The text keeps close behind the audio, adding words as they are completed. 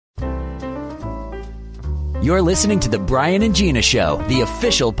You're listening to The Brian and Gina Show, the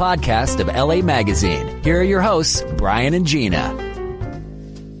official podcast of LA Magazine. Here are your hosts, Brian and Gina.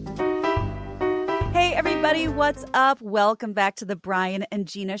 Hey, everybody, what's up? Welcome back to The Brian and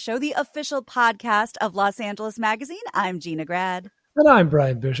Gina Show, the official podcast of Los Angeles Magazine. I'm Gina Grad. And I'm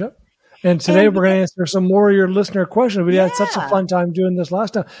Brian Bishop. And today we're going to answer some more of your listener questions. We had such a fun time doing this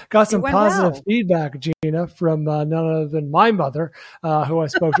last time. Got some positive feedback, Gina, from none other than my mother, who I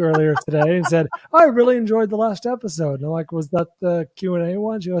spoke to earlier today, and said, I really enjoyed the last episode. And I'm like, was that the Q&A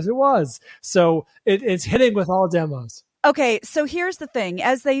one? She goes, it was. So it's hitting with all demos. Okay, so here's the thing.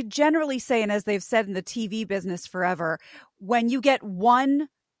 As they generally say, and as they've said in the TV business forever, when you get one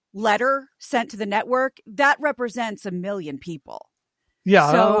letter sent to the network, that represents 1 million people.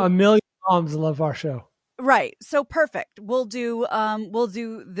 Yeah, so, 1 million moms love our show. Right. So perfect. We'll do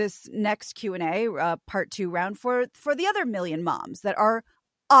this next Q&A, part 2 round for the other 1 million moms that are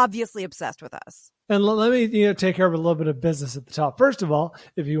obviously obsessed with us. And let me take care of a little bit of business at the top. First of all,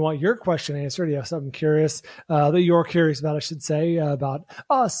 if you want your question answered, you have something curious that you're curious about, I should say, about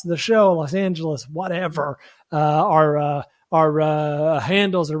us, the show, Los Angeles, whatever, Our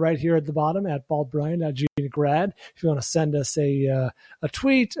handles are right here at the bottom at Baldbrian, at Gina Grad. If you want to send us a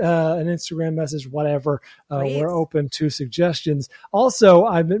tweet, an Instagram message, whatever, we're open to suggestions. Also,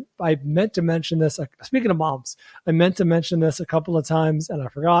 I meant to mention this. Speaking of moms, I meant to mention this a couple of times and I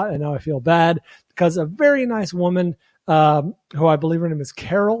forgot, and now I feel bad because a very nice woman, who I believe her name is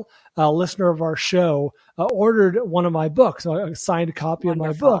Carol, a listener of our show, ordered one of my books, a signed copy of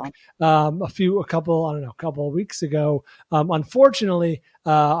my book, a couple of weeks ago. Unfortunately,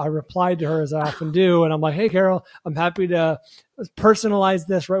 I replied to her as I often do, and I'm like, hey, Carol, I'm happy to personalize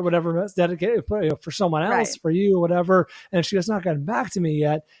this, right? Whatever it's dedicated for someone else, for you, whatever. And she has not gotten back to me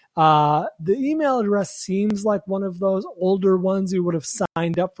yet. The email address seems like one of those older ones you would have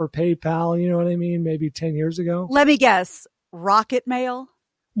signed up for PayPal. You know what I mean? Maybe 10 years ago. Let me guess. Rocket Mail.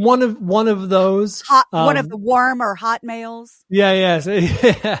 One of those. One of the warm or hot mails. Yeah. So,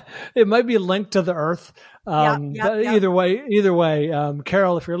 it might be linked to the earth. Either way,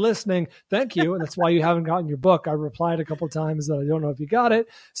 Carol, if you're listening, thank you. And that's why you haven't gotten your book. I replied a couple of times that I don't know if you got it.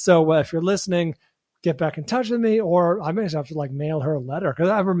 So if you're listening, get back in touch with me, or I may have to mail her a letter because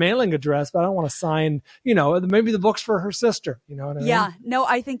I have her mailing address, but I don't want to sign, maybe the book's for her sister. You know what I mean? Yeah, no,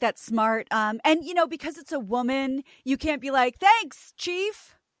 I think that's smart. And because it's a woman, you can't be like, thanks,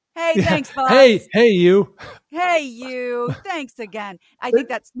 Chief. Hey, thanks, boss. Hey, you. Hey, you. Thanks again. I think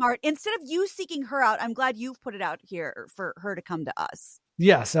that's smart. Instead of you seeking her out, I'm glad you've put it out here for her to come to us.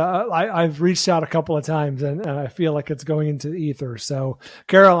 Yes, I've reached out a couple of times, and I feel like it's going into the ether. So,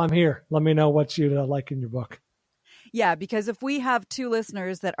 Carol, I'm here. Let me know what you'd like in your book. Yeah, because if we have 2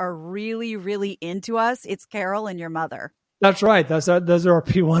 listeners that are really, really into us, it's Carol and your mother. That's right. Those are our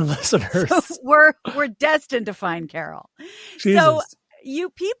P1 listeners. So we're destined to find Carol. Jesus. So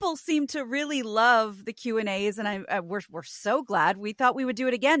you people seem to really love the Q&As, and we're so glad. We thought we would do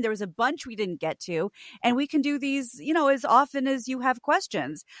it again. There was a bunch we didn't get to, and we can do these, as often as you have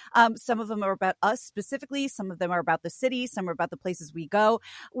questions. Some of them are about us specifically. Some of them are about the city. Some are about the places we go.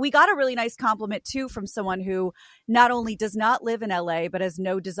 We got a really nice compliment, too, from someone who not only does not live in LA, but has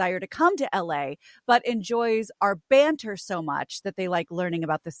no desire to come to LA, but enjoys our banter so much that they like learning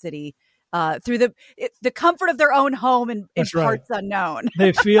about the city through the comfort of their own home in parts unknown.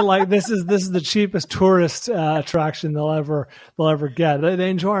 They feel like this is the cheapest tourist attraction they'll ever get. They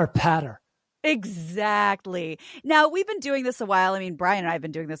enjoy our patter. Exactly. Now, we've been doing this a while. I mean, Brian and I have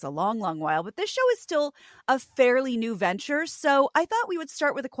been doing this a long, long while, but this show is still a fairly new venture. So I thought we would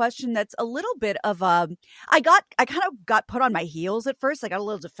start with a question that's a little bit of I kind of got put on my heels at first. I got a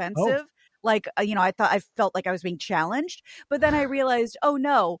little defensive. I felt like I was being challenged, but then I realized, oh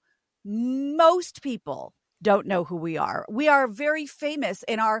no, most people don't know who we are. We are very famous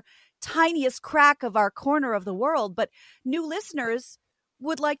in our tiniest crack of our corner of the world, but new listeners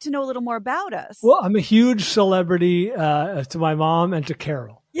would like to know a little more about us. Well, I'm a huge celebrity to my mom and to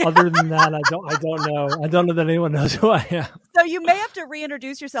Carol. Yeah. Other than that, I don't know. I don't know that anyone knows who I am. So you may have to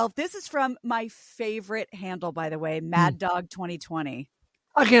reintroduce yourself. This is from my favorite handle, by the way, Mad Dog 2020.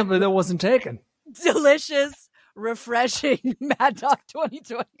 I can't believe that wasn't taken. Delicious. Refreshing Mad Dog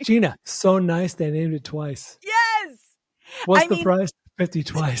 2020. Gina, so nice they named it twice. Yes. What's the price? 50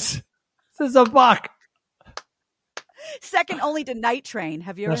 twice. This is $1. Second only to Night Train.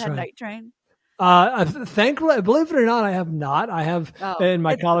 Have you ever had Night Train? Thankfully, believe it or not, I have not. I have in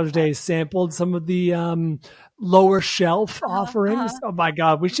my college days sampled some of the lower shelf offerings. Oh my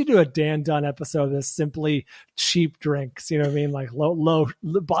God, we should do a Dan Dunn episode that's simply cheap drinks. You know what I mean? Like low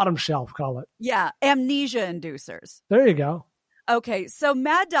bottom shelf, call it. Yeah, amnesia inducers. There you go. Okay, so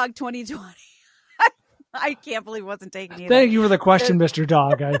Mad Dog 2020. I can't believe it wasn't taken either. Thank you for the question, Mr.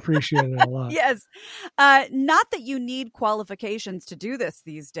 Dog. I appreciate it a lot. Yes. Not that you need qualifications to do this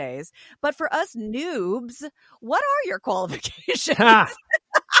these days, but for us noobs, what are your qualifications?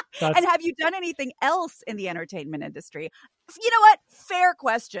 And have you done anything else in the entertainment industry? You know what? Fair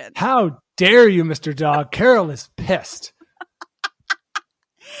question. How dare you, Mr. Dog? Carol is pissed.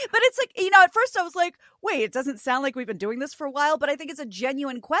 But it's like, you know, at first I was like, wait, it doesn't sound like we've been doing this for a while, but I think it's a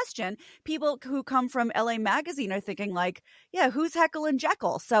genuine question. People who come from LA Magazine are thinking like, yeah, who's Heckle and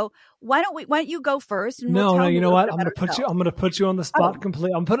Jekyll? So why don't you go first? And no, you know what? I'm going to put you on the spot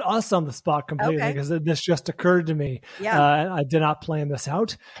completely. I'm going to put us on the spot completely because this just occurred to me. Yeah. I did not plan this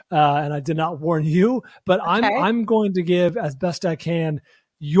out and I did not warn you, but I'm going to give as best I can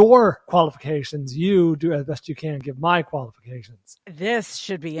your qualifications. You do as best you can give my qualifications. This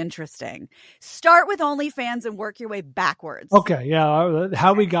should be interesting. Start with OnlyFans and work your way backwards. Okay, yeah,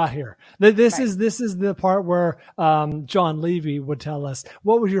 how we got here. This is the part where John Levy would tell us,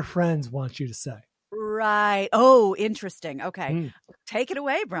 what would your friends want you to say? Right. Oh, interesting. Okay. Take it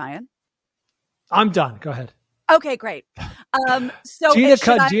away, Brian. I'm done. Go ahead. Okay, great. So Gina,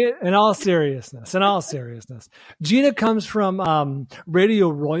 in all seriousness, Gina comes from radio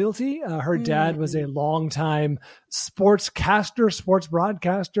royalty. Her dad was a longtime sports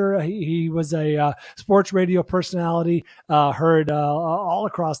broadcaster. He was a sports radio personality, heard all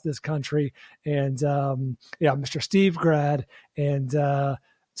across this country. And Mr. Steve grad. And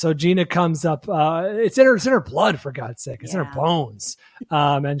so Gina comes up, it's in her blood, for God's sake. It's in her bones.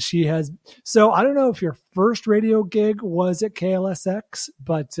 And she has, so I don't know if your first radio gig was at KLSX,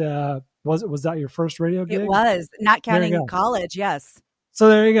 but was that your first radio gig? It was, not counting college. Yes. So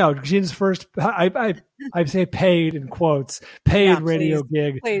there you go. Gina's first, I say paid in quotes, radio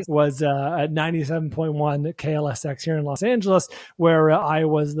gig was at 97.1 KLSX here in Los Angeles, where I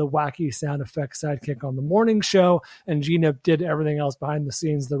was the wacky sound effects sidekick on the morning show, and Gina did everything else behind the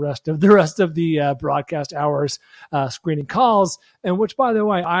scenes the rest of the broadcast hours, screening calls. And which, by the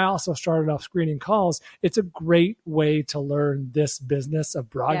way, I also started off screening calls. It's a great way to learn this business of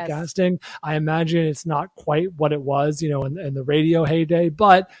broadcasting. Yes. I imagine it's not quite what it was, in the radio heyday,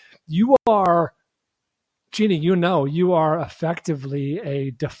 but you are, Gina, you are effectively a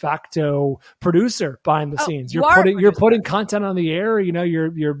de facto producer behind the scenes. You're putting content on the air. You're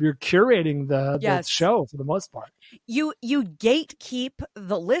curating the show for the most part. You gatekeep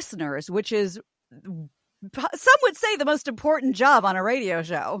the listeners, which is, some would say, the most important job on a radio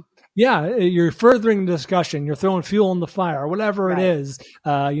show. Yeah, you're furthering the discussion. You're throwing fuel in the fire, whatever it is.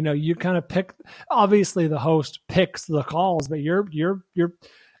 You kind of pick. Obviously, the host picks the calls, but you're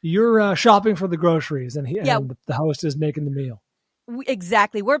shopping for the groceries, and the host is making the meal.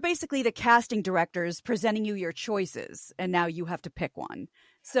 Exactly. We're basically the casting directors presenting you your choices, and now you have to pick one.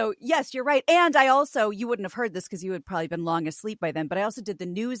 So, yes, you're right. And I also, you wouldn't have heard this because you had probably been long asleep by then, but I also did the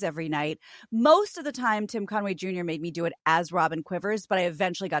news every night. Most of the time, Tim Conway Jr. made me do it as Robin Quivers, but I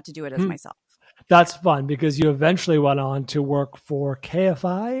eventually got to do it as myself. That's fun because you eventually went on to work for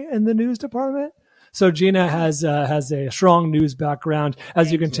KFI in the news department. So Gina has a strong news background,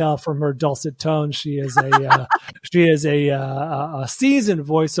 as you can tell from her dulcet tone. She is a seasoned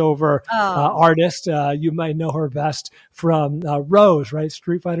voiceover artist. You might know her best from Rose, right?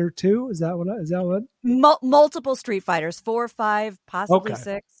 Street Fighter 2. Is that what? Multiple Street Fighters, 4, 5, possibly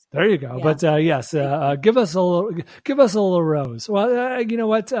 6. There you go. Yeah. But yes, give us a little Rose. Well, you know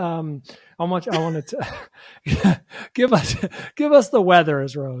what? I wanted to give us the weather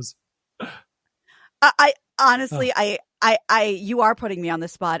as Rose. I honestly, you are putting me on the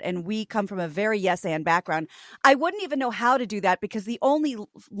spot, and we come from a very yes and background. I wouldn't even know how to do that because the only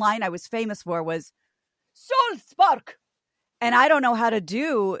line I was famous for was "Sol Spark," and I don't know how to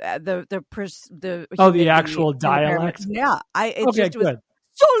do the actual dialect. Yeah, good.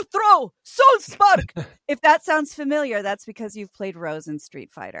 Soul Throw, Soul Spark. If that sounds familiar, that's because you've played Rose in Street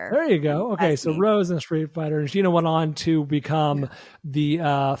Fighter. There you go. Okay, so Rose in Street Fighter. Gina went on to become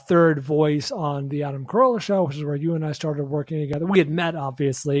the third voice on the Adam Carolla Show, which is where you and I started working together. We had met,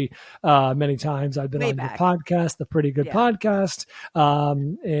 obviously, many times. I've been on your podcast, the Pretty Good Podcast,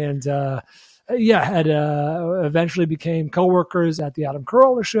 had eventually became coworkers at the Adam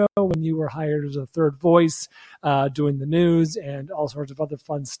Carolla Show when you were hired as a third voice, doing the news and all sorts of other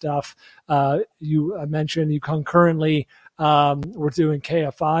fun stuff. You mentioned you concurrently were doing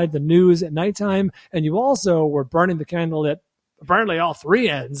KFI, the news at nighttime, and you also were burning the candle at apparently all three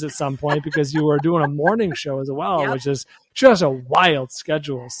ends at some point because you were doing a morning show as well, which is just a wild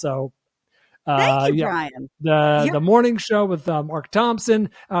schedule. So. Thank you, Brian. The morning show with Mark Thompson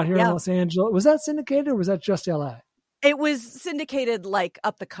out here in Los Angeles. Was that syndicated or was that just LA? It was syndicated like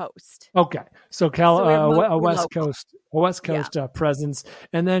up the coast. Okay, so a West Coast Yeah. presence,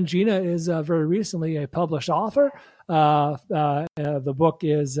 and then Gina is very recently a published author. The book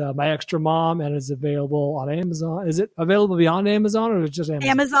is My Extra Mom, and is available on Amazon. Is it available beyond Amazon, or is it just Amazon?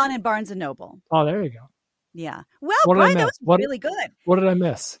 Amazon and Barnes and Noble. Oh, there you go. Yeah. Well, Brian, that was really good. What did I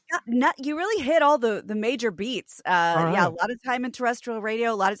miss? You really hit all the major beats. Right. Yeah, a lot of time in terrestrial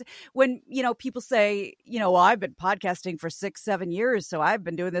radio. When, people say, well, I've been podcasting for 6-7 years, so I've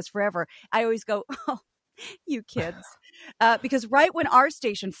been doing this forever. I always go, oh, you kids. Because right when our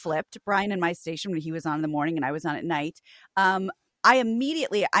station flipped, Brian and my station, when he was on in the morning and I was on at night, I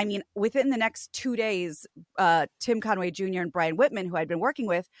immediately, within the next 2 days, Tim Conway Jr. and Brian Whitman, who I'd been working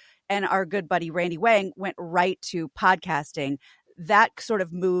with, and our good buddy Randy Wang went right to podcasting. That sort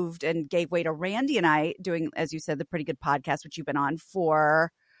of moved and gave way to Randy and I doing, as you said, the Pretty Good Podcast, which you've been on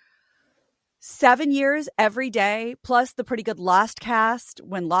for 7 years every day, plus the Pretty Good Lost cast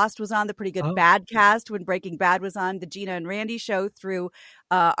when Lost was on, the Pretty Good Bad cast when Breaking Bad was on, the Gina and Randy show through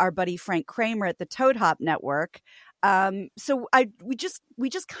our buddy Frank Kramer at the Toad Hop Network. So we just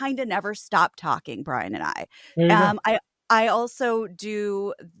kind of never stopped talking, Brian and I. I also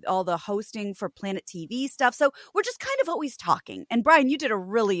do all the hosting for Planet TV stuff. So we're just kind of always talking. And Brian, you did a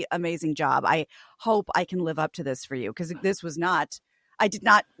really amazing job. I hope I can live up to this for you, because I did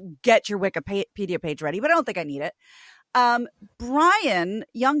not get your Wikipedia page ready, but I don't think I need it.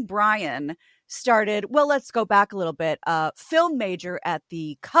 Young Brian started, well, let's go back a little bit, film major at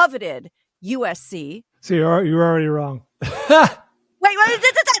the coveted USC. So you're already wrong. Wait, what is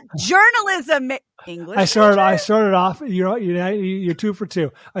it? Journalism, English. I started off. You're 2 for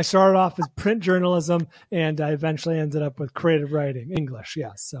 2. I started off as print journalism, and I eventually ended up with creative writing, English.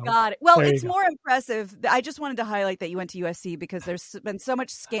 Yes. So got it. Well, it's more impressive. I just wanted to highlight that you went to USC, because there's been so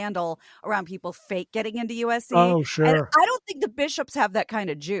much scandal around people fake getting into USC. Oh, sure. And I don't think the bishops have that kind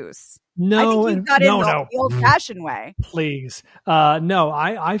of juice. No, I think you got in the old-fashioned way. Please, no.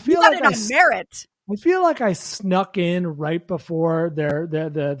 I feel you got it on merit. I feel like I snuck in right before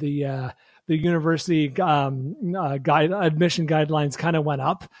the university admission guidelines kind of went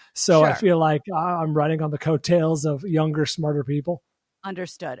up. So sure. I feel like I'm riding on the coattails of younger, smarter people.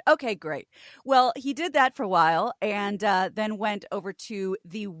 Understood. Okay, great. Well, he did that for a while, and then went over to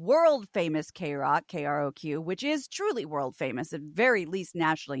the world famous K-Rock, KROQ, which is truly world famous, at very least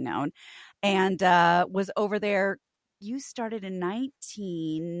nationally known, and was over there. You started in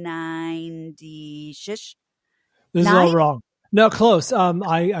 1990. Shish. This is all wrong. No, close.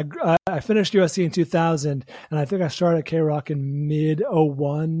 I finished USC in 2000, and I think I started K-Rock in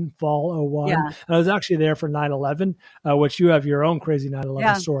mid-01, fall 01. Yeah. And I was actually there for 9/11, which you have your own crazy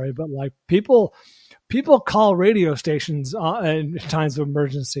 9/11 story. But like people call radio stations in times of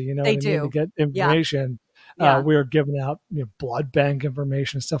emergency. They do to get information. Yeah. We were giving out blood bank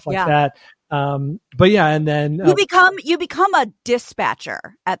information, stuff like that. But yeah, and then you become a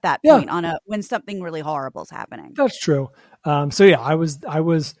dispatcher at that point when something really horrible is happening. That's true. So yeah, I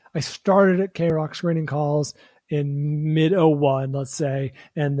started at K-Rock screening calls in mid-01, let's say,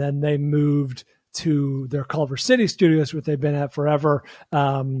 and then they moved to their Culver City studios, which they've been at forever.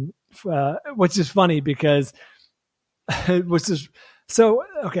 Which is funny because so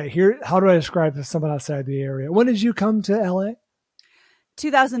okay, here, how do I describe this to someone outside the area? When did you come to LA?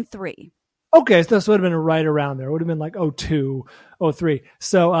 2003. Okay, so this would have been right around there. It would have been like 02, 03.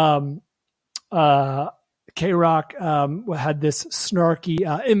 So K-Rock had this snarky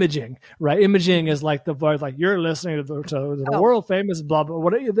imaging, right? Imaging is like the voice, like you're listening to the world famous blah blah.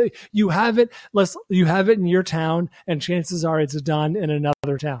 What you have it? You have it in your town, and chances are it's done in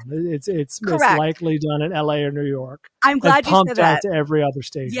another town. It's likely done in LA or New York. I'm glad you said that. Pumped out to every other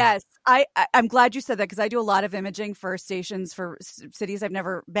station. Yes, I'm glad you said that, because I do a lot of imaging for stations for cities I've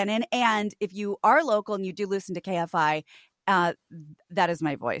never been in, and if you are local and you do listen to KFI, that is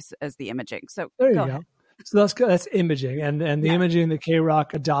my voice as the imaging. So there you go. Ahead. So that's imaging, and the imaging that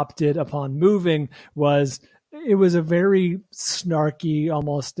K-Rock adopted upon moving was a very snarky,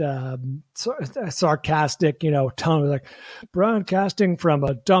 almost sarcastic, tone. Like broadcasting from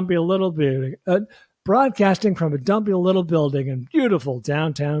a dumpy little building in beautiful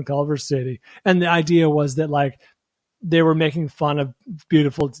downtown Culver City, and the idea was that like they were making fun of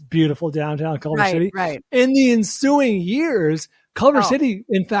beautiful downtown Culver City. Right. In the ensuing years, Culver City,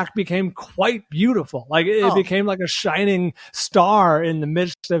 in fact, became quite beautiful. Like it became like a shining star in the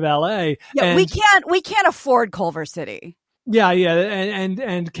midst of LA. Yeah, and we can't afford Culver City. Yeah,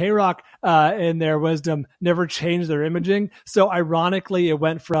 and K-Rock, in their wisdom, never changed their imaging. So ironically, it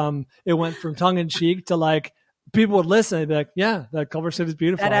went from tongue in cheek to like people would listen and be like, yeah, that Culver City's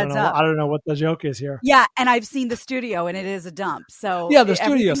beautiful. That adds up. I don't know what the joke is here. Yeah, and I've seen the studio and it is a dump. So yeah, the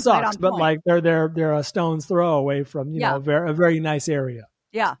studio sucks, right but like they're a stone's throw away from, a very nice area.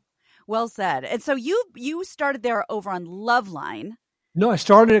 Yeah. Well said. And so you started there over on Loveline. No, I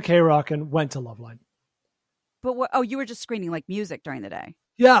started at K-Rock and went to Loveline. But you were just screening like music during the day.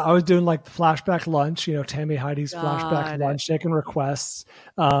 Yeah, I was doing like the flashback lunch, Tammy Heidi's flashback lunch, taking requests.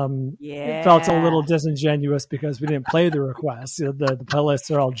 It felt a little disingenuous because we didn't play the requests. The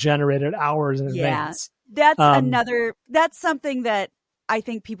playlists are all generated hours in advance. That's something that I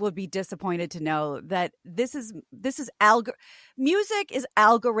think people would be disappointed to know, that music is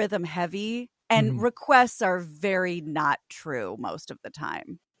algorithm heavy and requests are very not true most of the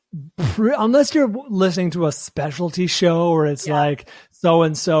time. Unless you're listening to a specialty show where it's like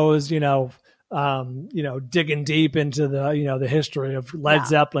so-and-so's, digging deep into the history of Led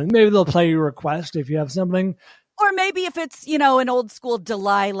Zeppelin. Maybe they'll play your request if you have something. Or maybe if it's, an old school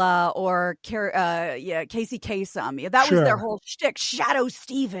Delilah or Casey Kasem. That was their whole shtick, Shadow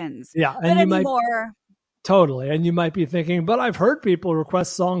Stevens. Yeah. And totally. And you might be thinking, but I've heard people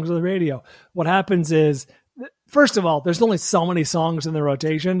request songs on the radio. What happens is, first of all, there's only so many songs in the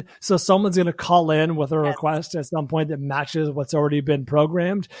rotation, so someone's going to call in with a request at some point that matches what's already been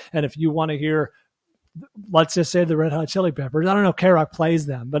programmed. And if you want to hear, let's just say the Red Hot Chili Peppers, I don't know, K-Rock plays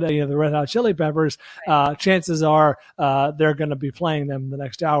them, but the Red Hot Chili Peppers, chances are they're going to be playing them the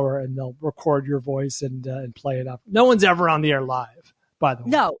next hour, and they'll record your voice and play it up. No one's ever on the air live, by the way.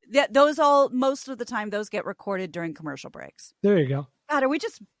 No, most of the time those get recorded during commercial breaks. There you go. God, are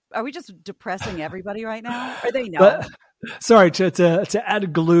we just depressing everybody right now? Or they know? But, sorry, to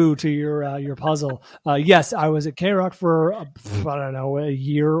add glue to your puzzle. Yes, I was at K-Rock for a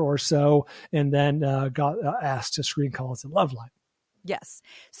year or so, and then got asked to screen calls at Loveline. Yes.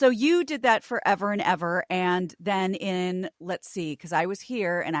 So you did that forever and ever, and then let's see, because I was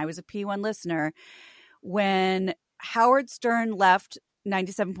here and I was a P1 listener when Howard Stern left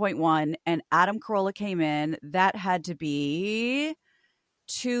 97.1 and Adam Carolla came in. That had to be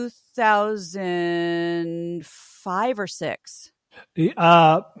 2005 or 6.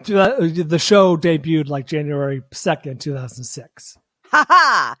 The show debuted like January 2nd, 2006.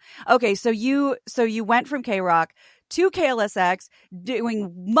 Ha! Okay, so you went from K-Rock to KLSX,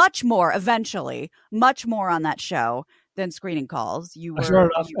 doing much more on that show than screening calls. I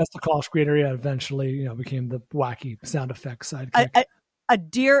started off as the call screener, eventually, became the wacky sound effects sidekick. A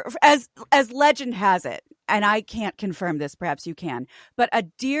dear, as legend has it, and I can't confirm this, perhaps you can, but a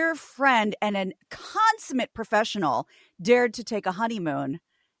dear friend and a consummate professional dared to take a honeymoon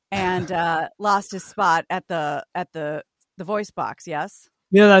and lost his spot at the voice box. Yes.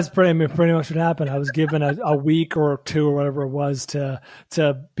 Yeah, that's pretty much what happened. I was given a week or two or whatever it was to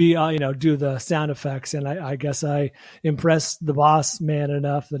be, do the sound effects. And I guess I impressed the boss man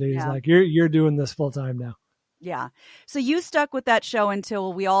enough that he's like, you're doing this full time now. Yeah. So you stuck with that show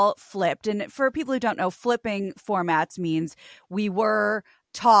until we all flipped. And for people who don't know, flipping formats means we were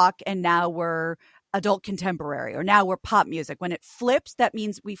talk and now we're adult contemporary, or now we're pop music. When it flips, that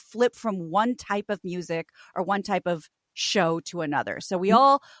means we flip from one type of music or one type of show to another. So we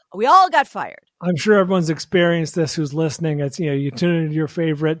all got fired. I'm sure everyone's experienced this who's listening. It's, you tune into your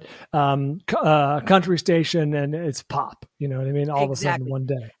favorite country station and it's pop, you know what I mean? All of a sudden one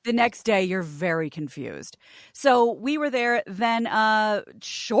day. The next day you're very confused. So we were there then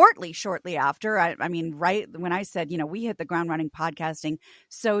shortly after, I mean, right when I said, we hit the ground running podcasting,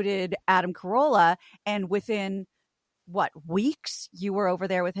 so did Adam Carolla. And within weeks you were over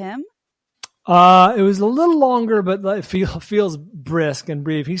there with him? It was a little longer, but it feels brisk and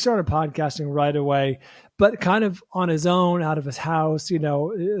brief. He started podcasting right away, but kind of on his own, out of his house,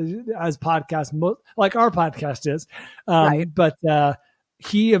 as podcasts, like our podcast is. Right. But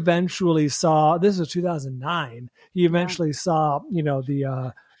he eventually saw, this was 2009. He eventually saw,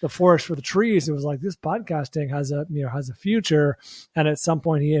 the forest for the trees. It was like, this podcasting has a future. And at some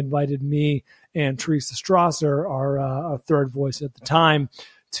point he invited me and Teresa Strasser, our third voice at the time,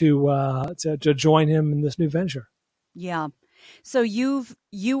 to join him in this new venture. Yeah. So you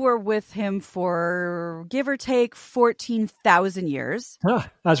were with him for give or take 14,000 years.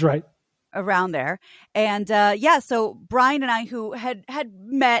 That's right. Around there. And so Brian and I, who had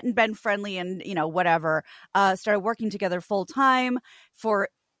met and been friendly and whatever, started working together full time for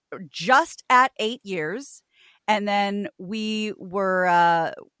just at 8 years. And then we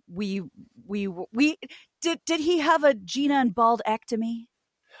were did he have a Gina and baldectomy?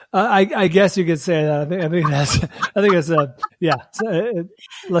 I guess you could say that. I think it's yeah.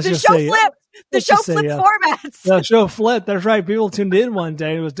 Let's just say the show flipped formats. The show flipped. That's right. People tuned in one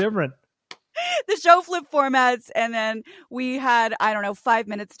day. It was different. the show flip formats, and then we had, I don't know, 5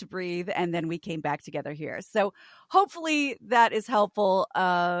 minutes to breathe, and then we came back together here. So hopefully that is helpful.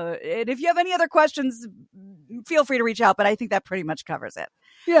 And if you have any other questions, feel free to reach out, but I think that pretty much covers it.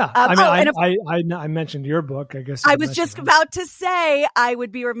 Yeah. I mentioned your book. I guess I was just about to say I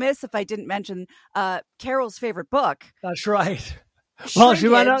would be remiss if I didn't mention Carol's favorite book. That's right. Well, she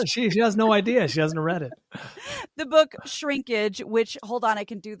might not. She has no idea. She hasn't read it. The book Shrinkage, which, hold on, I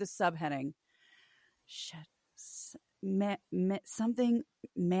can do the subheading. Shit. Something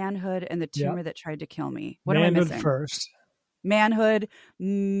manhood and the tumor that tried to kill me. What am I missing? First. Manhood,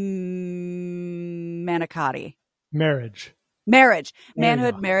 manicotti. Marriage.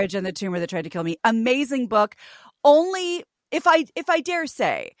 Manhood, marriage, and the tumor that tried to kill me. Amazing book. Only, if I dare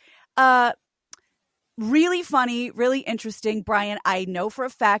say, really funny, really interesting. Brian, I know for a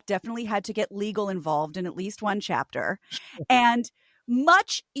fact, definitely had to get legal involved in at least one chapter. And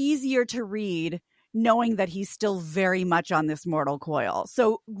much easier to read knowing that he's still very much on this mortal coil.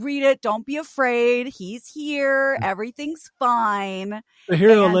 So read it. Don't be afraid. He's here. Everything's fine. The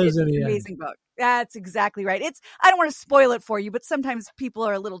hero lives in the end. Amazing book. That's exactly right. I don't want to spoil it for you, but sometimes people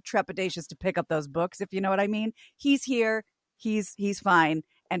are a little trepidatious to pick up those books, if you know what I mean. He's here. He's fine.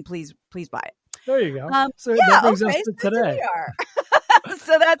 And please buy it. There you go. That brings us to today.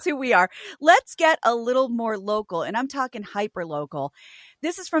 So that's who we are. Let's get a little more local, and I'm talking hyper local.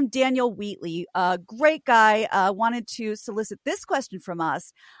 This is from Daniel Wheatley, a great guy, wanted to solicit this question from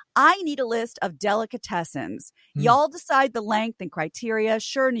us. I need a list of delicatessens. Y'all decide the length and criteria.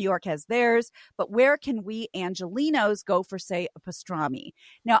 Sure, New York has theirs, but where can we Angelinos go for, say, a pastrami?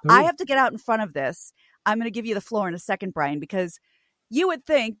 Now, I have to get out in front of this. I'm going to give you the floor in a second, Brian, because you would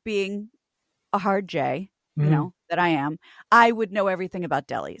think, being a hard J, you know, that I am, I would know everything about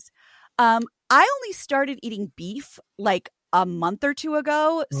delis. I only started eating beef like a month or two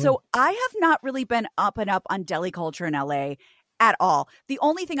ago, so I have not really been up and up on deli culture in LA at all. The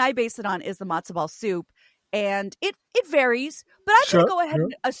only thing I base it on is the matzo ball soup, and it varies, but I'm going to go ahead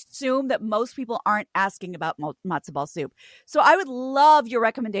and assume that most people aren't asking about matzo ball soup. So I would love your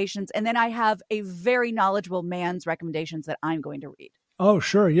recommendations, and then I have a very knowledgeable man's recommendations that I'm going to read. Oh,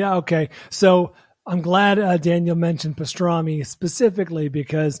 sure. Yeah. Okay. So I'm glad Daniel mentioned pastrami specifically,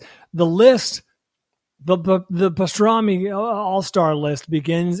 because the list, the pastrami all-star list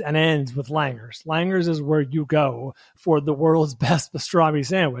begins and ends with Langer's. Langer's is where you go for the world's best pastrami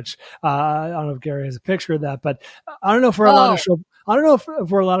sandwich. I don't know if Gary has a picture of that, but I don't know if we're allowed to show. I don't know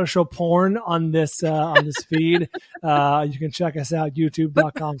if we're allowed to show porn on this feed. You can check us out,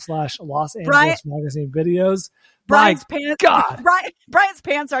 youtube.com/Los Angeles Magazine Videos. Brian's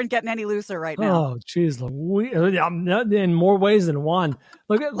pants aren't getting any looser right now. Oh, geez, in more ways than one.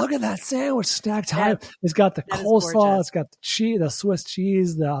 Look at that sandwich stacked high. It's got the coleslaw, it's got the cheese, the Swiss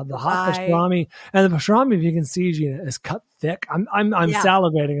cheese, the hot pastrami, and the pastrami, if you can see, Gina, is cut thick. I'm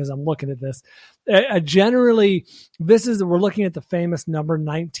salivating as I'm looking at this. Generally, we're looking at the famous number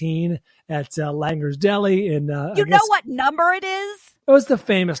 19 at Langer's Deli. You know what number it is? It was the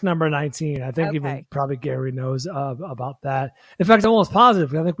famous number 19. I think even probably Gary knows about that. In fact, I'm almost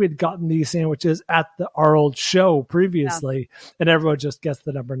positive. I think we'd gotten these sandwiches at our old show previously, and everyone just gets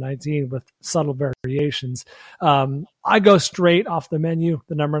the number 19 with subtle variations. I go straight off the menu,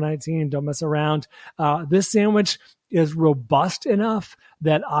 the number 19. Don't mess around. This sandwich is robust enough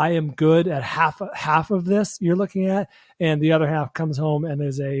that I am good at half of this you're looking at, and the other half comes home and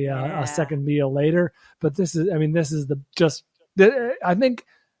is a second meal later. But I think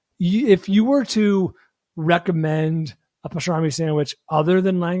if you were to recommend a pastrami sandwich other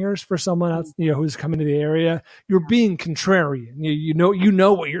than Langer's for someone else, who's coming to the area, you're being contrarian. You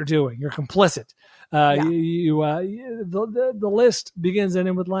know what you're doing. You're complicit. The list begins and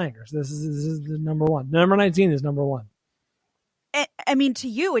ends with Langer's. This is the number one. Number 19 is number one. I mean, to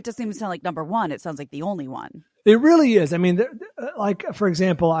you, it doesn't even sound like number one. It sounds like the only one. It really is. I mean, like, for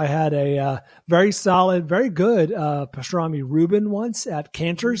example, I had a very solid, very good pastrami Reuben once at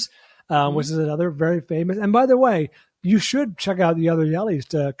Cantor's, which is another very famous. And by the way, you should check out the other delis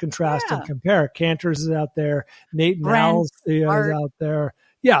to contrast and compare. Cantor's is out there. Nate and Al's is out there.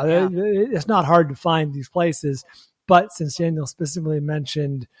 Yeah, it's not hard to find these places. But since Daniel specifically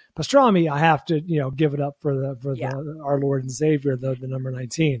mentioned pastrami, I have to, give it up for our Lord and Savior, the number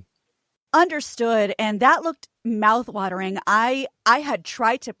 19. Understood. And that looked mouthwatering. I had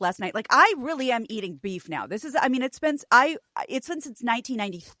tri-tip last night. Like, I really am eating beef now. It's been since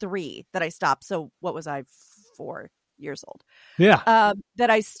 1993 that I stopped. So what was I, 4 years old? Yeah. That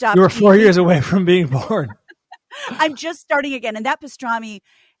I stopped. You were 4 years away from being born. I'm just starting again. And that pastrami,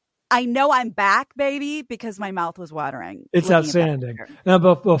 I know I'm back, baby, because my mouth was watering. It's outstanding. Now,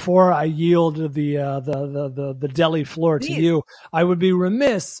 but before I yield the deli floor to you, I would be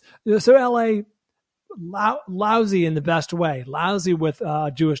remiss. So LA, lousy in the best way, lousy with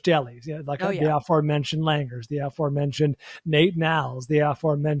Jewish delis, the aforementioned Langers, the aforementioned Nate and Al's, the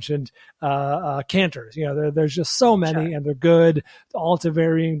aforementioned Cantors. There's just so many, and they're good, all to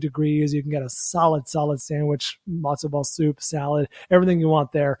varying degrees. You can get a solid sandwich, matzo ball soup, salad, everything you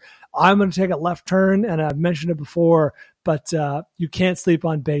want there. I'm going to take a left turn, and I've mentioned it before, but you can't sleep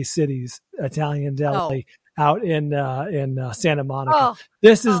on Bay City's Italian deli. Out in Santa Monica.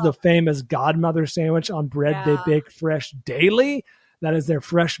 This is the famous Godmother sandwich on bread they bake fresh daily. That is their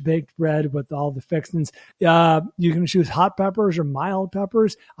fresh baked bread with all the fixings. You can choose hot peppers or mild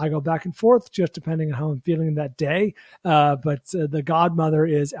peppers. I go back and forth just depending on how I'm feeling that day. But the Godmother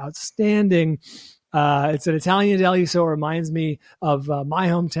is outstanding. It's an Italian deli, so it reminds me of my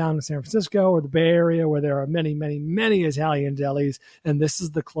hometown in San Francisco or the Bay Area, where there are many, many, many Italian delis. And this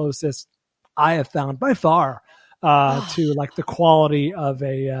is the closest I have found by far to like the quality of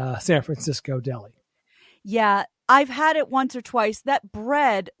a San Francisco deli. Yeah, I've had it once or twice. That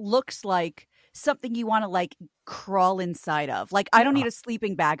bread looks like something you want to like crawl inside of. Like, I don't need a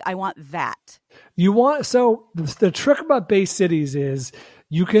sleeping bag. I want that. So the trick about Bay Cities is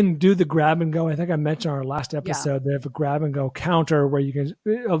you can do the grab and go. I think I mentioned on our last episode, they have a grab and go counter where you can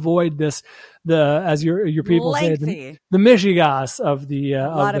avoid as your people say, the mishigas of the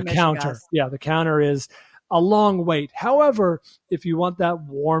counter. Yeah, the counter is a long wait. However, if you want that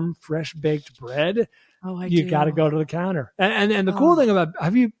warm, fresh baked bread, you got to go to the counter. And the cool thing about,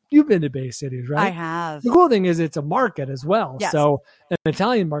 you've been to Bay Cities, right? I have. The cool thing is it's a market as well. Yes. So an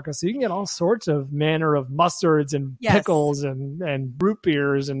Italian market, so you can get all sorts of manner of mustards and pickles and root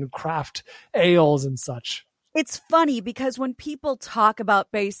beers and craft ales and such. It's funny because when people talk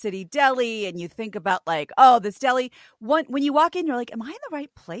about Bay City Deli and you think about like, this deli, when you walk in, you're like, am I in the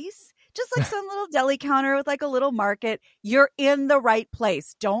right place? Just like some little deli counter with like a little market. You're in the right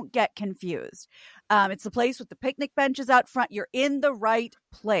place. Don't get confused. It's the place with the picnic benches out front. You're in the right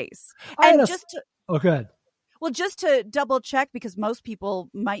place. Good. Well, just to double check, because most people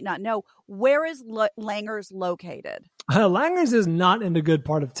might not know, where is Langer's located? Langer's is not in a good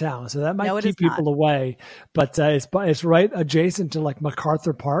part of town, so that might keep people away. But it's right adjacent to like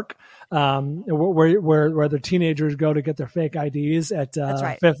MacArthur Park, where the teenagers go to get their fake IDs at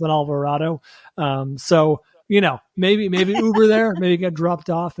 5th and Alvarado. So maybe Uber there, maybe get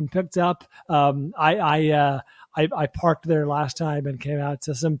dropped off and picked up. I parked there last time and came out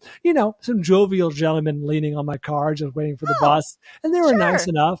to some jovial gentlemen leaning on my car, just waiting for the bus. And they were nice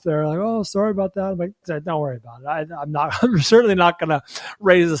enough. They're like, "Oh, sorry about that." I'm like, "Don't worry about it. I'm certainly not going to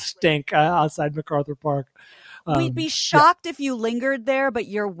raise a stink outside MacArthur Park." We'd be shocked if you lingered there, but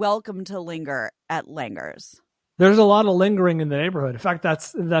you're welcome to linger at Langer's. There's a lot of lingering in the neighborhood. In fact,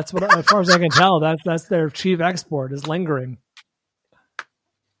 that's what, as far as I can tell, that's their chief export is lingering.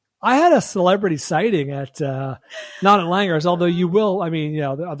 I had a celebrity sighting at not at Langer's, although you will. I mean,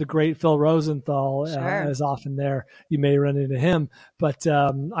 the great Phil Rosenthal is often there. You may run into him, but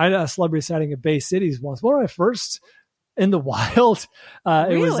I had a celebrity sighting at Bay Cities once. One of my first in the wild.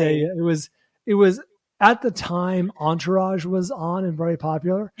 Really? It was at the time Entourage was on and very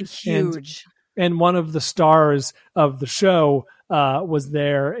popular. Huge. And one of the stars of the show was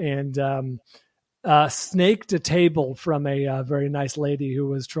there and snaked a table from a very nice lady who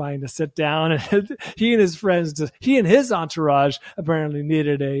was trying to sit down. And he and his friends, he and his entourage apparently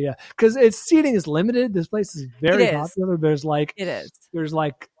needed because its seating is limited. This place is very popular. There's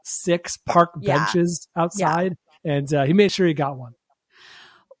like 6 park benches outside, and he made sure he got one.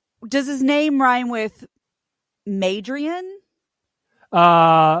 Does his name rhyme with Madrian?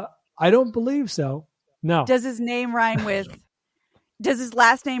 I don't believe so. No. Does his name rhyme with? Does his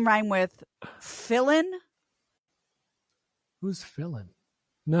last name rhyme with Fillin? Who's Fillin?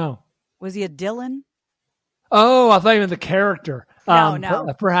 No. Was he a Dylan? Oh, I thought you meant the character.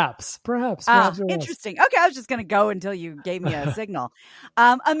 No. Perhaps. Interesting. Okay, I was just going to go until you gave me a signal.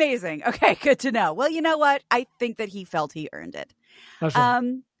 Amazing. Okay, good to know. Well, you know what? I think that he felt he earned it. That's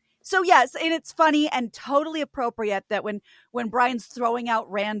right. So yes, and it's funny and totally appropriate that when Brian's throwing out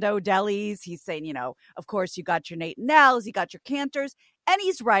rando delis, he's saying, of course you got your Nate and Al's, you got your Cantors, and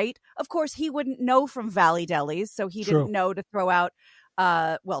he's right. Of course, he wouldn't know from Valley Delis, so he didn't know to throw out,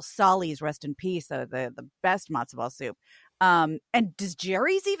 Solly's, rest in peace, the best matzo ball soup. And does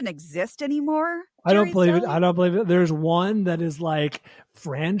Jerry's even exist anymore? I don't believe it. There's one that is like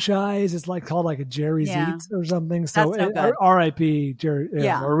franchise. It's like called like a Jerry's Eats or something. So R.I.P. Jerry,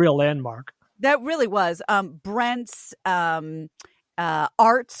 a real landmark. That really was. Brent's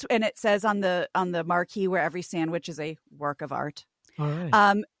arts, and it says on the marquee where every sandwich is a work of art. All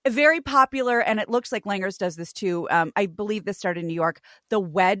right. Very popular, and it looks like Langer's does this too. I believe this started in New York. The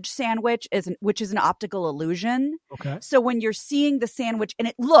wedge sandwich which is an optical illusion. Okay. So when you're seeing the sandwich, and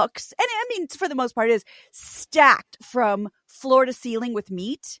it looks, and I mean for the most part, it is stacked from floor to ceiling with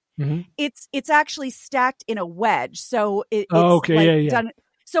meat. Mm-hmm. It's actually stacked in a wedge. So it's done.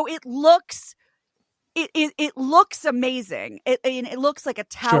 So it looks. It looks amazing. It looks like a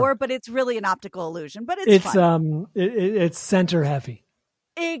tower, but it's really an optical illusion. But it's fun. It's center heavy.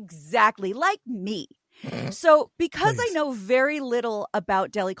 Exactly, like me. So because I know very little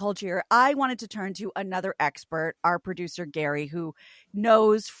about deli culture, I wanted to turn to another expert, our producer Gary, who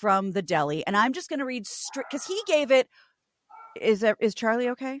knows from the deli. And I'm just going to read straight because he gave it. Is Charlie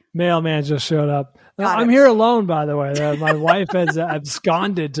okay? Mailman just showed up. I'm here alone, by the way. My wife has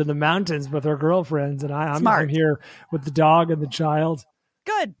absconded to the mountains with her girlfriends, and I'm here with the dog and the child.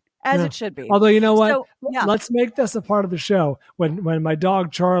 Good, as it should be. Although, you know what? Let's make this a part of the show. When my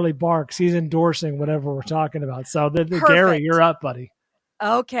dog Charlie barks, he's endorsing whatever we're talking about. So, Gary, you're up, buddy.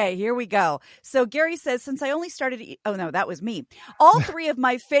 Okay, here we go. So Gary says, since I only started, oh no, that was me. All three of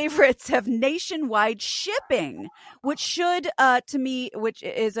my favorites have nationwide shipping, which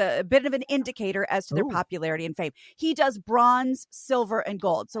is a bit of an indicator as to their popularity and fame. He does bronze, silver, and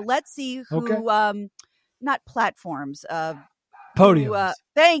gold. So let's see who, not platforms, podiums.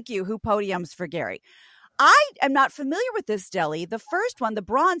 Thank you. Who podiums for Gary? I am not familiar with this deli. The first one, the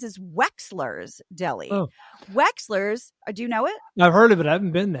bronze, is Wexler's Deli. Oh. Wexler's, do you know it? I've heard of it. I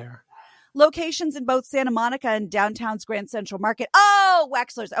haven't been there. Locations in both Santa Monica and downtown's Grand Central Market. Oh,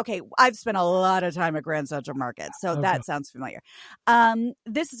 Wexler's. Okay, I've spent a lot of time at Grand Central Market, so that sounds familiar.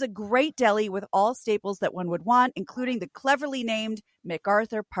 This is a great deli with all staples that one would want, including the cleverly named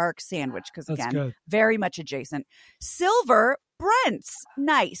MacArthur Park sandwich, because again, very much adjacent. Silver, Brent's,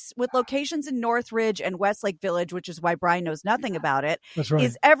 nice, with locations in Northridge and Westlake Village, which is why Brian knows nothing about it. That's right.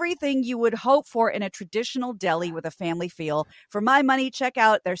 Is everything you would hope for in a traditional deli with a family feel. For my money, check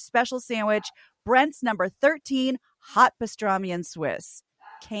out their special sandwich, Brent's number 13, hot pastrami and Swiss.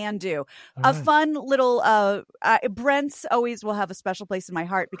 Can do. All right. Fun little Brent's always will have a special place in my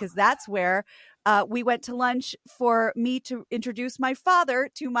heart because that's where we went to lunch for me to introduce my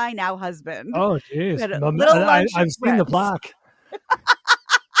father to my now husband. Oh, geez. I've seen the plaque.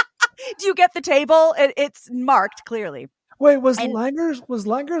 Do you get the table? It's marked clearly. Wait, was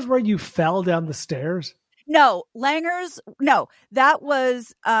Langer's where you fell down the stairs? No, Langer's. No, that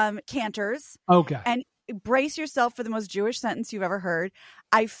was Cantor's. Okay. And brace yourself for the most Jewish sentence you've ever heard.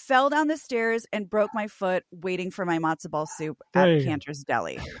 I fell down the stairs and broke my foot waiting for my matzo ball soup at Cantor's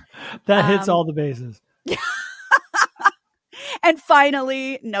Deli. That hits all the bases. And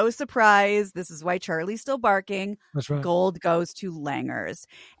finally, no surprise, this is why Charlie's still barking. That's right. Gold goes to Langer's.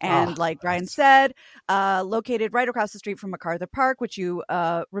 And like Brian said, located right across the street from MacArthur Park, which you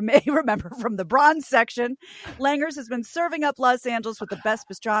may remember from the bronze section. Langer's has been serving up Los Angeles with the best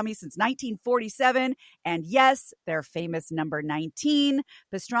pastrami since 1947. And yes, their famous number 19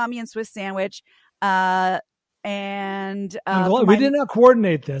 pastrami and Swiss sandwich. We did not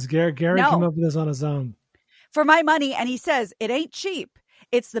coordinate this. Gary came up with this on his own. For my money, and he says, it ain't cheap.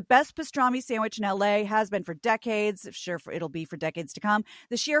 It's the best pastrami sandwich in LA, has been for decades. It'll be for decades to come.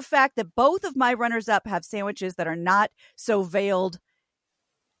 The sheer fact that both of my runners-up have sandwiches that are not so veiled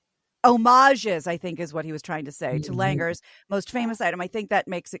homages, I think is what he was trying to say, to Langer's most famous item. I think that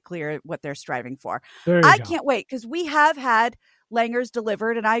makes it clear what they're striving for. I can't wait, because we have had Langer's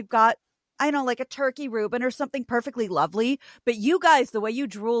delivered, and I've got, like a turkey Reuben or something perfectly lovely. But you guys, the way you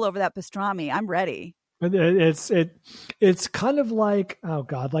drool over that pastrami, I'm ready. It's kind of like,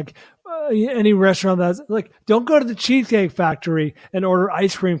 any restaurant that's like, don't go to the Cheesecake Factory and order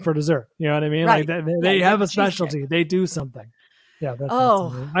ice cream for dessert. You know what I mean? Right. Like they have a specialty. Cheesecake. They do something. Yeah.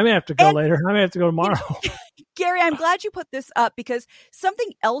 I may have to go later. I may have to go tomorrow. Gary, I'm glad you put this up because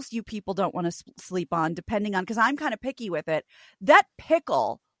something else you people don't want to sleep on, depending on, because I'm kind of picky with it. That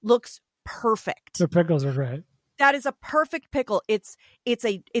pickle looks perfect. The pickles are great. That is a perfect pickle. It's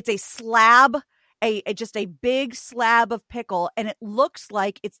a slab. Just a big slab of pickle, and it looks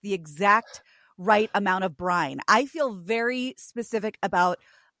like it's the exact right amount of brine. I feel very specific about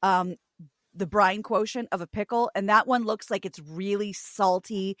the brine quotient of a pickle, and that one looks like it's really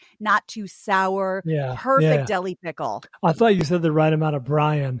salty, not too sour. Yeah, perfect deli pickle. I thought you said the right amount of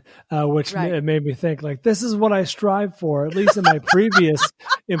brine, which it made me think like this is what I strive for. At least in my previous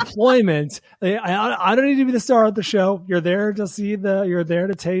employment, I don't need to be the star of the show. You're there to you're there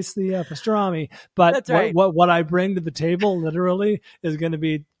to taste the pastrami. But that's right. what I bring to the table, literally, is going to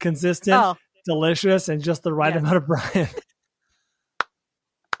be consistent, delicious, and just the right amount of brine.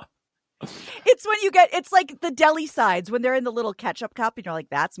 It's when it's like the deli sides when they're in the little ketchup cup and you're like,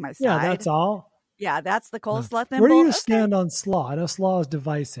 that's my side. Yeah, that's all. Yeah, that's the coleslaw thimble. Where do you stand on slaw? I know slaw is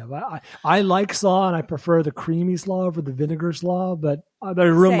divisive. I like slaw and I prefer the creamy slaw over the vinegar slaw, but they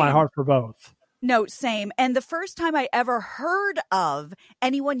ruin my heart for both. No, same. And the first time I ever heard of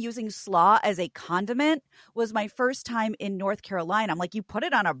anyone using slaw as a condiment was my first time in North Carolina. I'm like, you put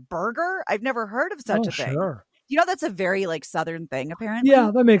it on a burger? I've never heard of such a thing. Sure. You know, that's a very like Southern thing, apparently.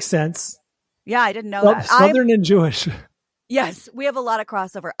 Yeah, that makes sense. Yeah, I didn't know that. Southern and Jewish. Yes, we have a lot of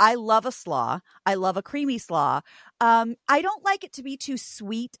crossover. I love a slaw. I love a creamy slaw. I don't like it to be too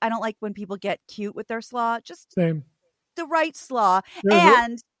sweet. I don't like when people get cute with their slaw. Just same. The right slaw.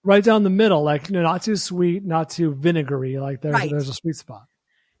 There's right down the middle, like not too sweet, not too vinegary. Like there's a sweet spot.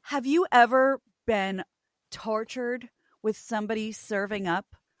 Have you ever been tortured with somebody serving up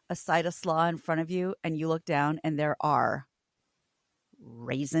a side of slaw in front of you and you look down and there are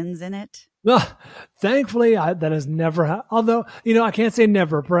raisins in it? Thankfully, that has never happened. Although, I can't say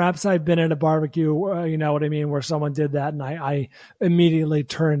never. Perhaps I've been at a barbecue, you know what I mean, where someone did that and I immediately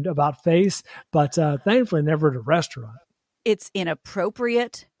turned about face. But thankfully, never at a restaurant. It's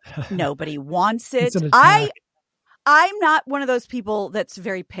inappropriate. Nobody wants it. It's an attack. I'm not one of those people that's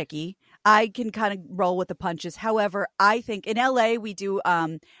very picky. I can kind of roll with the punches. However, I think in LA, we do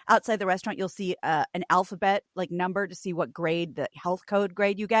outside the restaurant, you'll see an alphabet like number to see what grade, the health code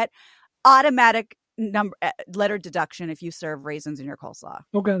grade you get. Automatic number letter deduction if you serve raisins in your coleslaw.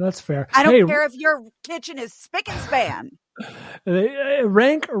 Okay, that's fair. I don't care if your kitchen is spick and span.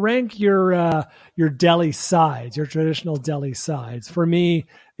 Rank your deli sides, your traditional deli sides. For me,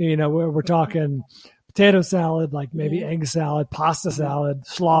 we're talking potato salad, like maybe egg salad, pasta salad,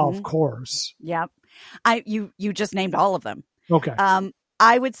 slaw, of course. Yep. You just named all of them. Okay.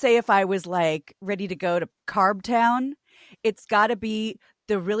 I would say if I was like ready to go to Carb Town, it's got to be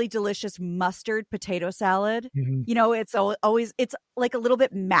the really delicious mustard potato salad. Mm-hmm. It's always, it's like a little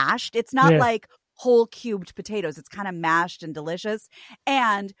bit mashed. It's not like whole cubed potatoes. It's kind of mashed and delicious.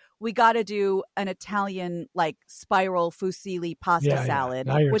 And we got to do an Italian like spiral fusilli pasta salad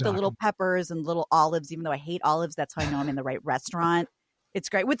with the little peppers and little olives. Even though I hate olives, that's how I know I'm in the right restaurant. It's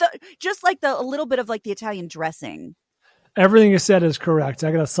great with a little bit of like the Italian dressing. Everything you said is correct.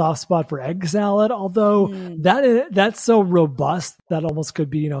 I got a soft spot for egg salad, although that's so robust that almost could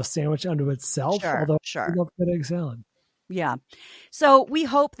be, a sandwich unto itself. Sure. I love good egg salad. Yeah. So we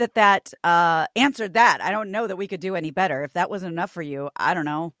hope that answered that. I don't know that we could do any better. If that wasn't enough for you, I don't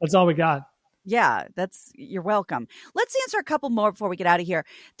know. That's all we got. Yeah, you're welcome. Let's answer a couple more before we get out of here.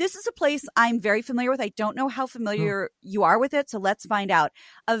 This is a place I'm very familiar with. I don't know how familiar you are with it, so let's find out.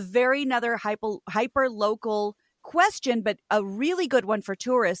 Another hyper local question, but a really good one for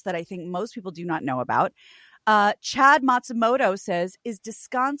tourists that I think most people do not know about. Chad Matsumoto says, is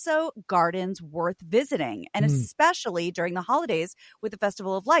Descanso Gardens worth visiting? And especially during the holidays with the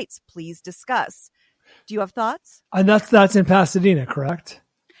Festival of Lights, please discuss. Do you have thoughts? And that's in Pasadena, correct?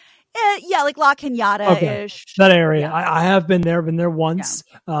 Yeah, like La Cañada-ish. Okay. That area. Yeah. I have been there once,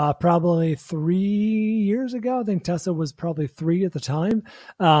 probably 3 years ago. I think Tessa was probably 3 at the time.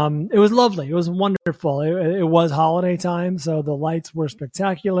 It was lovely. It was wonderful. It was holiday time, so the lights were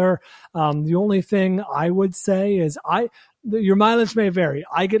spectacular. The only thing I would say is your mileage may vary.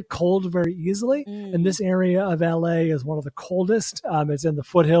 I get cold very easily, and this area of LA is one of the coldest. It's in the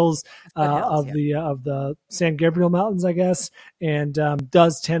foothills of the San Gabriel Mountains, I guess, and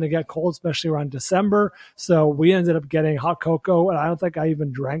does tend to get cold, especially around December. So we ended up getting hot cocoa, and I don't think I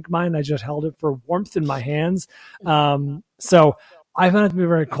even drank mine. I just held it for warmth in my hands. So I found it to be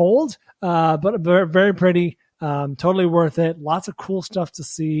very cold, but very, very pretty. Totally worth it. Lots of cool stuff to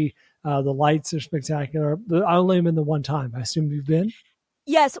see. The lights are spectacular. I only been the one time. I assume you've been?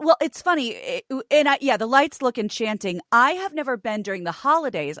 Yes. Well, it's funny. The lights look enchanting. I have never been during the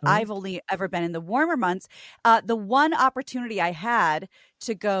holidays. I've only ever been in the warmer months. The one opportunity I had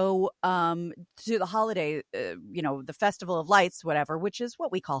to go to the holiday, the Festival of Lights, whatever, which is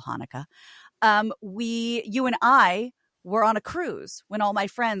what we call Hanukkah. You and I were on a cruise when all my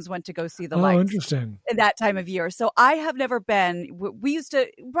friends went to go see the lights. Oh, interesting. In that time of year. So I have never been. We used to,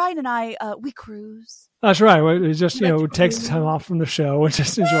 Brian and I, we cruise. That's right. We just, take some time off from the show and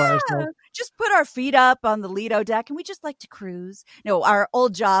just enjoy ourselves. Just put our feet up on the Lido deck and we just like to cruise. No, our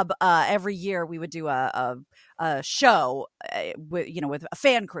old job, every year we would do a show with a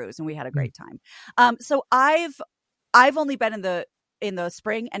fan cruise, and we had a great time. So I've only been in the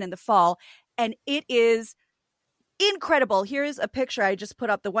spring and in the fall, and it is incredible. Here's a picture. I just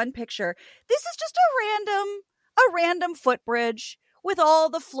put up the one picture. This is just a random footbridge with all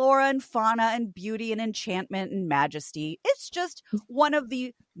the flora and fauna and beauty and enchantment and majesty. It's just one of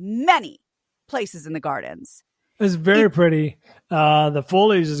the many places in the gardens. It's very pretty. The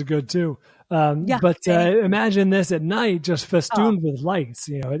foliage is good too. But imagine this at night, just festooned with lights.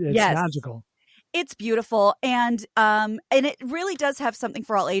 It's magical. It's beautiful. And it really does have something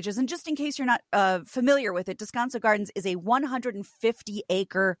for all ages. And just in case you're not familiar with it, Descanso Gardens is a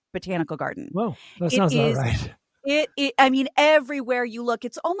 150-acre botanical garden. Whoa, that sounds about right. I mean, everywhere you look,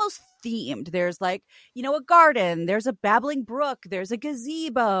 it's almost themed. There's like, a garden, there's a babbling brook, there's a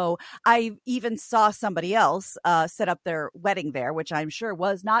gazebo. I even saw somebody else set up their wedding there, which I'm sure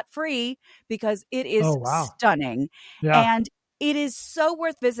was not free because it is stunning. Yeah. And it is so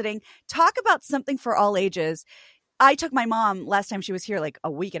worth visiting. Talk about something for all ages. I took my mom last time she was here like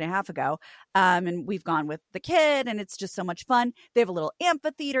a week and a half ago, and we've gone with the kid, and it's just so much fun. They have a little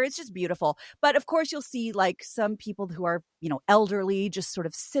amphitheater. It's just beautiful. But of course, you'll see like some people who are, elderly just sort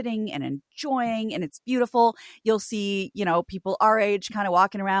of sitting and enjoying, and it's beautiful. You'll see, people our age kind of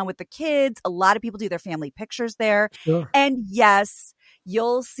walking around with the kids. A lot of people do their family pictures there. Sure. And yes,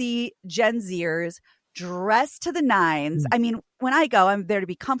 you'll see Gen Zers dressed to the nines. I mean, when I go, I'm there to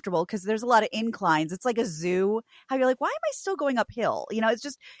be comfortable because there's a lot of inclines. It's like a zoo. How you're like, why am I still going uphill? It's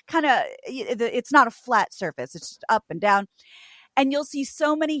just kind of, it's not a flat surface. It's just up and down. And you'll see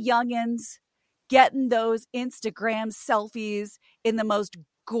so many youngins getting those Instagram selfies in the most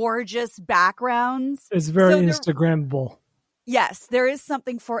gorgeous backgrounds. It's very Instagrammable. Yes, there is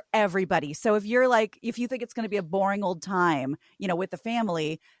something for everybody. So if you think it's going to be a boring old time, with the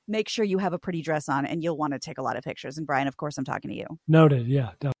family, make sure you have a pretty dress on and you'll want to take a lot of pictures. And Brian, of course, I'm talking to you. Noted.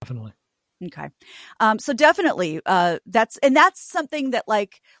 Yeah, definitely. Okay. So definitely, that's something that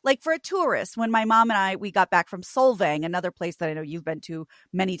like for a tourist, when my mom and we got back from Solvang, another place that I know you've been to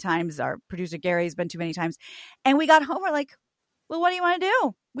many times, our producer Gary's been to many times, and we got home, we're like, well, what do you want to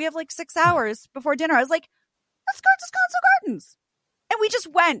do? We have like 6 hours before dinner. I was like, let's go to Descanso Gardens. And we just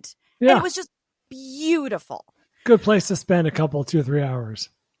went. Yeah. And it was just beautiful. Good place to spend a couple, 2 or 3 hours.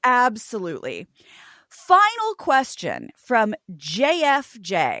 Absolutely. Final question from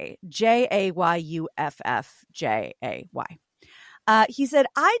JFJ, JAYUFFJAY. He said,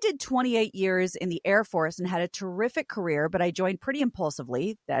 I did 28 years in the Air Force and had a terrific career, but I joined pretty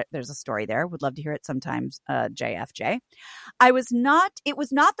impulsively. There's a story there. Would love to hear it sometimes, JFJ. It was not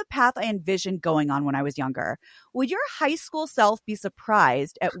the path I envisioned going on when I was younger. Would your high school self be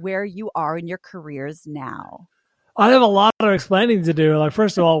surprised at where you are in your careers now? I have a lot of explaining to do. Like,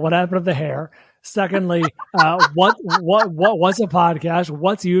 first of all, what happened to the hair? Secondly, what's a podcast?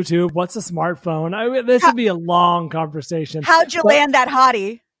 What's YouTube? What's a smartphone? This would be a long conversation. How'd you land that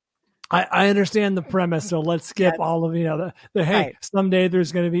hottie? I understand the premise, so let's skip all of the hey, someday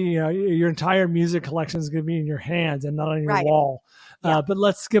there's going to be your entire music collection is going to be in your hands and not on your wall. Yeah. But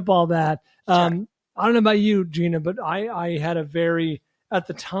let's skip all that. Sure. I don't know about you, Gina, but I had a very at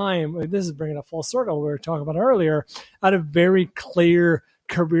the time. This is bringing a full circle. We were talking about earlier. I had a very clear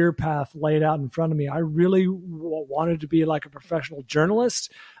career path laid out in front of me. I really wanted to be like a professional journalist,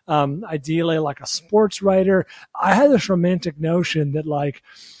 ideally like a sports writer. I had this romantic notion that like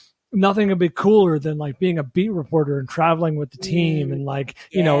nothing would be cooler than like being a beat reporter and traveling with the team and like,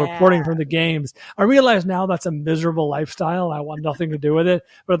 reporting from the games. I realize now that's a miserable lifestyle. I want nothing to do with it.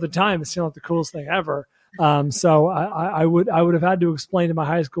 But at the time, it seemed like the coolest thing ever. So I would have had to explain to my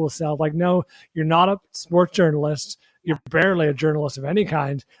high school self, like, no, you're not a sports journalist. You're barely a journalist of any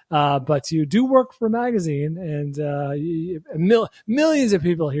kind, but you do work for a magazine, and millions of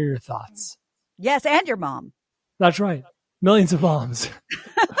people hear your thoughts. Yes, and your mom. That's right. Millions of moms.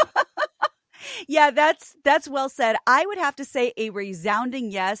 Yeah, that's well said. I would have to say a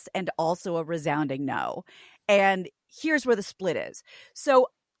resounding yes and also a resounding no. And here's where the split is. So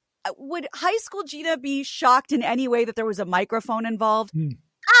would high school Gina be shocked in any way that there was a microphone involved?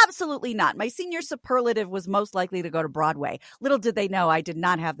 Absolutely not. My senior superlative was most likely to go to Broadway. Little did they know I did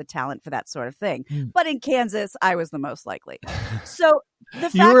not have the talent for that sort of thing. But in Kansas, I was the most likely. So the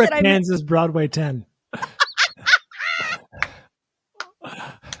fact you were that a Kansas Broadway 10.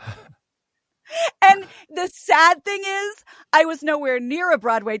 And the sad thing is, I was nowhere near a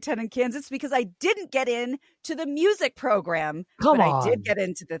Broadway 10 in Kansas because I didn't get into the music program. I did get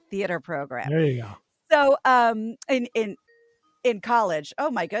into the theater program. There you go. So in college, oh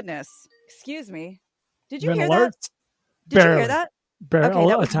my goodness. Excuse me. Did you hear that? Did you hear that? Barely. Okay,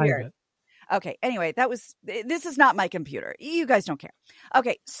 that was a tiny weird. bit. Okay. Anyway, this is not my computer. You guys don't care.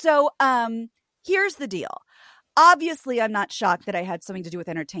 Okay. So here's the deal. Obviously, I'm not shocked that I had something to do with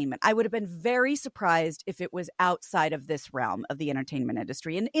entertainment. I would have been very surprised if it was outside of this realm of the entertainment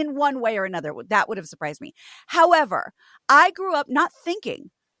industry. In one way or another, that would have surprised me. However, I grew up not thinking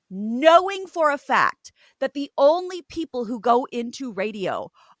knowing for a fact that the only people who go into radio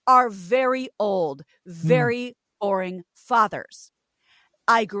are very old, very boring fathers.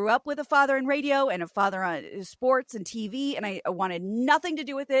 I grew up with a father in radio and a father on sports and TV, and I wanted nothing to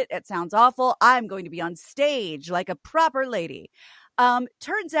do with it. It sounds awful. I'm going to be on stage like a proper lady.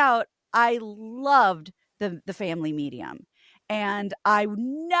 Turns out I loved the family medium, and I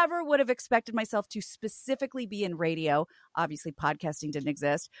never would have expected myself to specifically be in radio. Obviously, podcasting didn't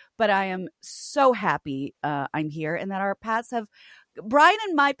exist, but I am so happy I'm here and that our paths have Brian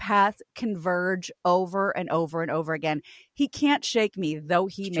and my paths converge over and over and over again. He can't shake me, though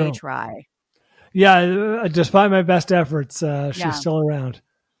he may try. Yeah, despite my best efforts, she's still around.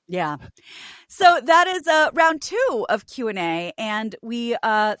 Yeah. So that is round 2 of Q&A, and we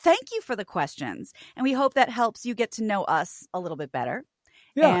thank you for the questions, and we hope that helps you get to know us a little bit better.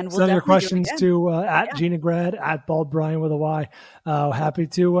 Yeah, and we'll send your questions to at Gina Grad, at Bald Brian with a Y. Happy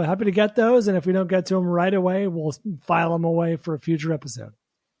to get those, and if we don't get to them right away, we'll file them away for a future episode.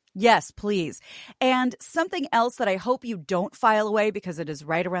 Yes, please. And something else that I hope you don't file away because it is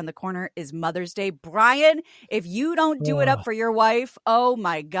right around the corner is Mother's Day. Brian, if you don't do it up for your wife, oh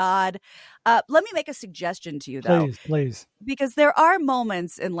my God. Let me make a suggestion to you, though. Please. Because there are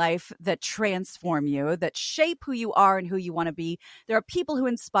moments in life that transform you, that shape who you are and who you want to be. There are people who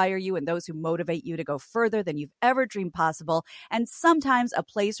inspire you and those who motivate you to go further than you've ever dreamed possible. And sometimes a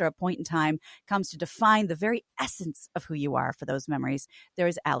place or a point in time comes to define the very essence of who you are. For those memories, there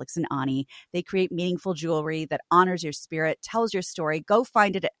is Alex and Ani. They create meaningful jewelry that honors your spirit, tells your story. Go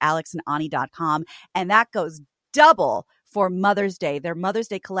find it at alexandani.com. And that goes double for Mother's Day. Their Mother's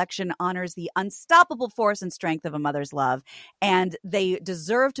Day collection honors the unstoppable force and strength of a mother's love, and they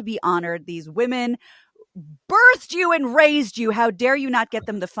deserve to be honored. These women birthed you and raised you. How dare you not get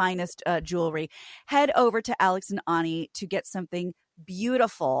them the finest jewelry? Head over to Alex and Ani to get something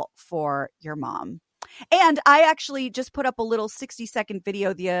beautiful for your mom. And I actually just put up a little 60-second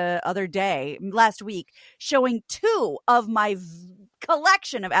video the other day, last week, showing 2 of my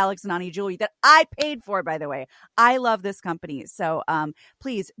collection of Alex and Ani jewelry that I paid for, by the way. I love this company. So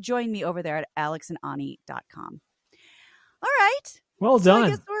please join me over there at alexandani.com. All right. Well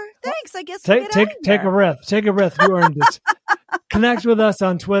done. Thanks. I guess take a breath. Take a breath. You earned it. Connect with us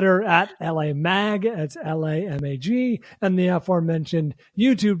on Twitter at LAMag. It's LAMAG. And the aforementioned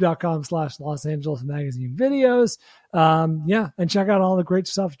youtube.com/Los Angeles Magazine videos. And check out all the great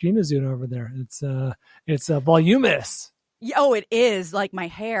stuff Gina's doing over there. It's voluminous. Oh, it is. Like my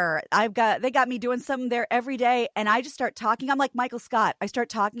hair. They got me doing something there every day, and I just start talking. I'm like Michael Scott. I start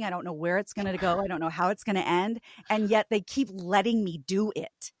talking. I don't know where it's going to go. I don't know how it's going to end, and yet they keep letting me do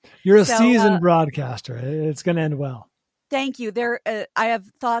it. You're a seasoned broadcaster. It's going to end well. Thank you. I have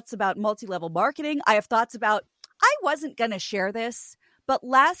thoughts about multi-level marketing. I have thoughts about, I wasn't going to share this, but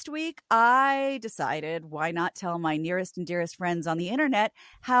last week I decided, why not tell my nearest and dearest friends on the internet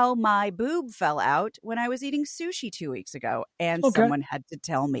how my boob fell out when I was eating sushi 2 weeks ago, and someone had to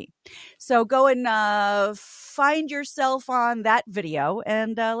tell me. So go and find yourself on that video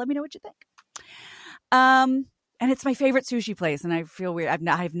and let me know what you think. And it's my favorite sushi place, and I feel weird.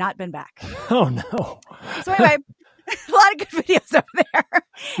 I've not been back. Oh no. So anyway, a lot of good videos over there.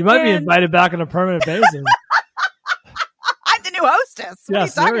 You might be invited back on a permanent basis. I'm the new hostess. What are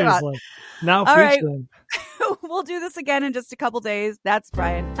you talking about? Now all right. featuring. We'll do this again in just a couple days. That's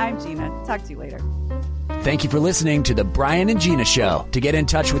Brian. I'm Gina. Talk to you later. Thank you for listening to The Brian and Gina Show. To get in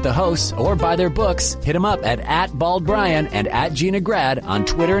touch with the hosts or buy their books, hit them up at @BaldBrian and @GinaGrad on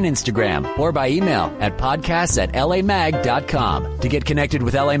Twitter and Instagram, or by email at podcasts@lamag.com. To get connected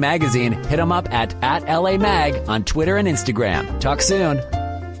with LA Magazine, hit them up at @LAMag on Twitter and Instagram. Talk soon.